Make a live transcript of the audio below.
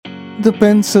The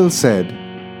pencil said,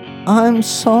 "I'm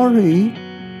sorry."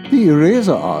 The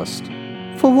eraser asked,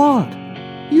 "For what?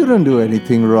 You don't do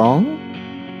anything wrong."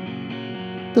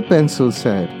 The pencil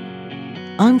said,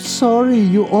 "I'm sorry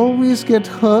you always get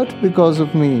hurt because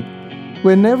of me.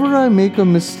 Whenever I make a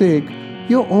mistake,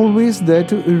 you're always there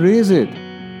to erase it.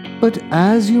 But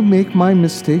as you make my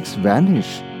mistakes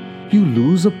vanish, you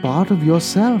lose a part of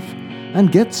yourself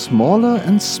and get smaller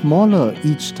and smaller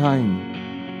each time."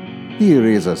 The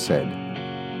eraser said,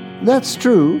 "That's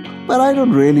true, but I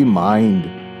don't really mind.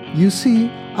 You see,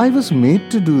 I was made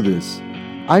to do this.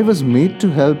 I was made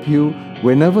to help you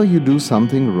whenever you do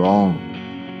something wrong.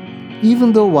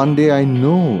 Even though one day I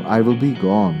know I will be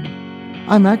gone,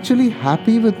 I'm actually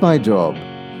happy with my job.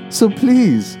 So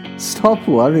please,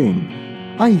 stop worrying.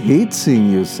 I hate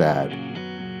seeing you sad."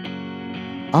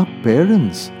 Our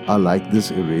parents are like this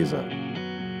eraser,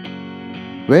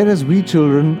 whereas we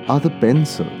children are the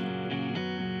pencil.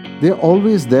 They're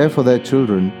always there for their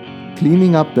children,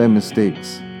 cleaning up their mistakes.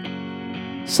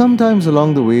 Sometimes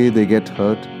along the way they get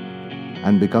hurt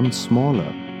and become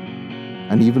smaller,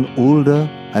 and even older,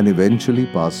 and eventually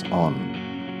pass on.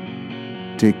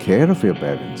 Take care of your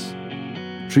parents.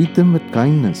 Treat them with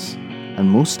kindness,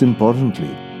 and most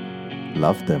importantly,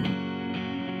 love them.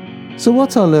 So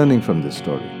what's our learning from this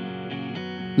story?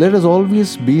 Let us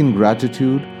always be in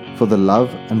gratitude for the love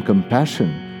and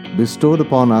compassion bestowed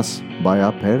upon us by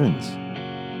our parents.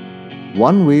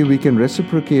 One way we can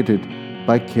reciprocate it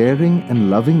by caring and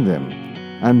loving them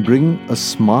and bring a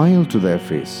smile to their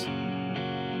face.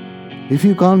 If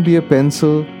you can't be a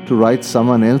pencil to write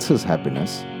someone else's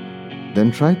happiness,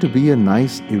 then try to be a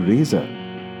nice eraser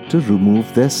to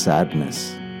remove their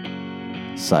sadness.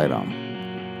 Sai Ram.